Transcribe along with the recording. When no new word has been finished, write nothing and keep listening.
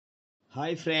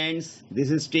Hi friends,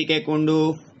 this is TK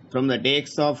Kundu from the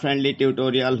Decks of Friendly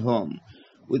Tutorial Home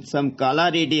with some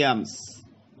color idioms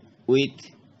with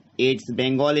its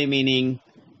Bengali meaning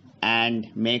and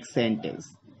make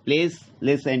sentence. Please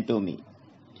listen to me.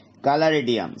 Color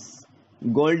idioms.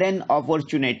 Golden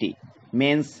opportunity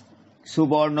means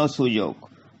suborno sujog.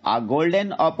 A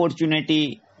golden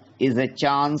opportunity is a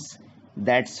chance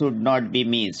that should not be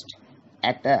missed.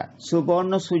 একটা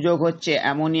সুবর্ণ সুযোগ হচ্ছে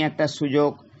এমনই একটা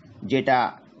সুযোগ যেটা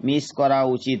miss করা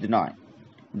উচিত নয়।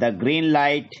 দ্য গ্রিন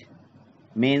লাইট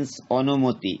মিন্স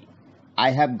অনুমতি। I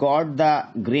have got the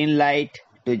green light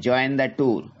to join the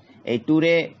tour. এই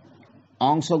ট্যুরে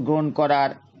অংশগ্রহণ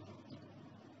করার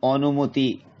অনুমতি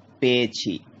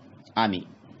পেয়েছি আমি।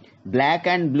 Black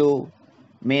and blue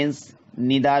means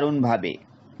নিদারুণভাবে।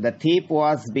 The thief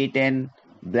was beaten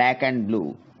black and blue.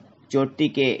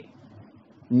 চোরটিকে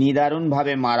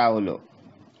নিদারুণভাবে মারা হলো।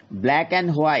 ব্ল্যাক অ্যান্ড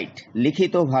হোয়াইট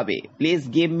লিখিতভাবে। Please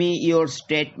give me your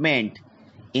statement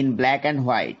in black and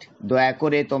white. দয়া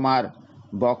করে তোমার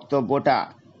বক্তব্যটা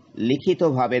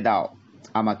লিখিতভাবে দাও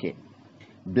আমাকে।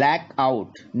 Black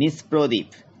out নিষ্প্রদীপ।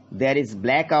 There is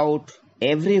black out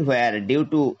everywhere due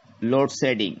to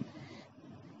load shedding.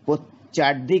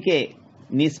 চারদিকে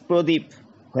নিষ্প্রদীপ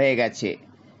হয়ে গেছে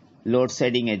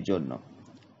লোডশেডিংয়ের জন্য।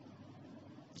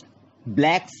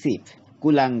 ব্ল্যাক শিপ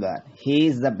কুলাঙ্গার। He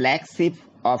is the black ship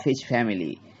of his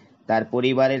family. তার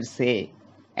পরিবারের সে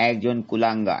একজন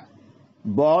কুলাঙ্গার।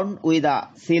 Born with a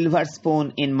silver spoon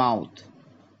in mouth.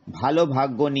 ভালো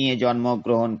ভাগ্য নিয়ে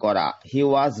জন্মগ্রহণ করা। হি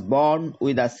was born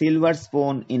with a silver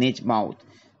spoon in his mouth.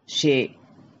 সে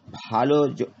ভালো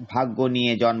ভাগ্য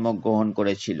নিয়ে জন্মগ্রহণ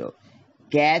করেছিল।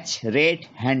 Catch red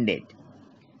handed.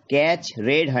 Catch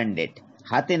red handed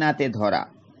হাতে নাতে ধরা।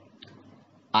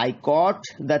 I caught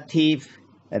the thief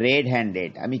red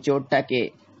handed. আমি চোরটাকে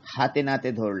হাতে নাতে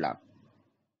ধরলাম।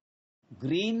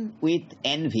 Green with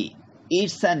NV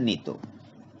ঈর্ষান্বিত।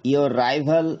 Your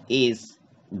rival is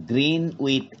green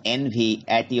with NV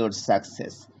at your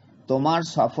success. তোমার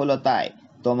সফলতায়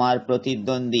তোমার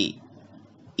প্রতিদ্বন্দ্বী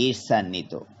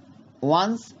ঈর্ষান্বিত।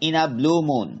 Once in a blue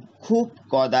moon খুব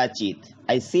কদাচিৎ।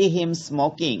 I see him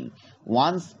smoking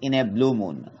once in a blue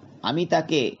moon. আমি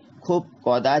তাকে খুব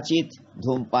কদাচিৎ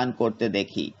ধূমপান করতে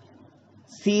দেখি।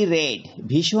 সি রেড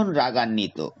ভীষণ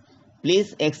রাগান্বিত। Please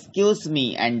excuse me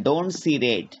and don't see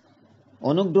red.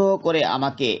 অনুগ্রহ করে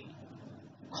আমাকে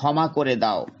ক্ষমা করে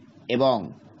দাও এবং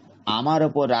আমার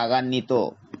ওপর রাগান্বিত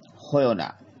হয়ো না।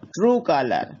 ট্রু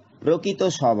কালার প্রকৃত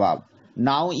স্বভাব।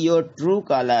 নাও your true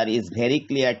colour is very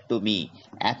clear to me.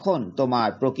 এখন তোমার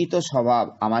প্রকৃত স্বভাব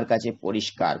আমার কাছে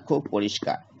পরিষ্কার, খুব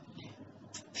পরিষ্কার।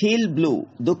 ফিল ব্লু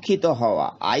দুঃখিত হওয়া।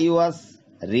 I was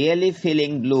really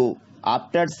feeling blue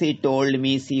after she told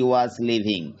me C was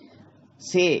living.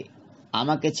 সে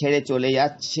আমাকে ছেড়ে চলে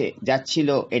যাচ্ছিল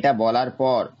এটা বলার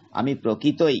পর আমি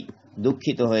প্রকৃতই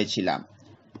দুঃখিত হয়েছিলাম।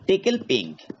 টিকল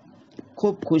পিঙ্ক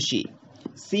খুব খুশি।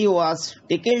 C was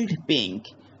টিকলড pink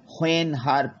when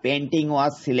her painting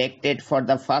was selected for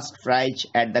the first prize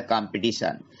at the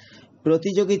competition.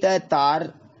 প্রতিযোগিতায় তার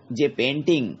যে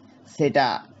পেন্টিং সেটা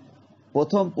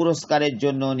প্রথম পুরস্কারের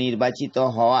জন্য নির্বাচিত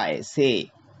হওয়ায় সে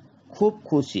খুব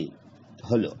খুশি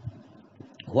হলো।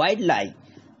 হোয়াইট লাই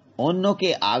অন্যকে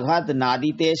আঘাত না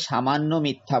দিতে সামান্য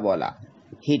মিথ্যা বলা।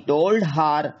 He told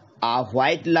her a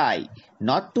white lie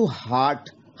not to heart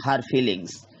her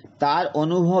feelings. তার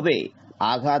অনুভবে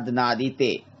আঘাত না দিতে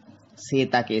সে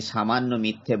তাকে সামান্য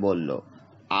মিথ্যে বলল।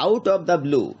 আউট অফ দ্য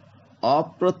ব্লু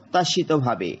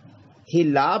অপ্রত্যাশিতভাবে। হি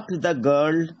loved the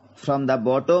girl from the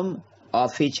bottom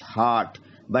of his heart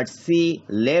but C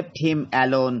left him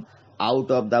alone out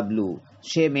of the blue.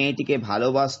 সে মেয়েটিকে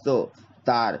ভালোবাসত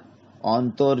তার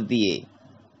অন্তর দিয়ে,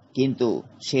 কিন্তু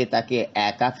সে তাকে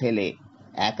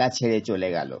একা ছেড়ে চলে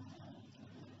গেল।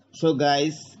 So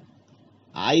guys,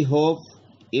 I hope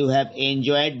you have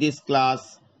enjoyed this class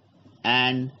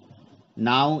and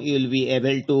now you will be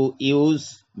able to use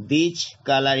these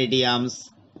color idioms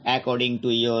according to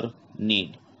your need.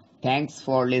 Thanks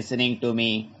for listening to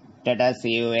me. Tata,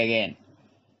 see you again.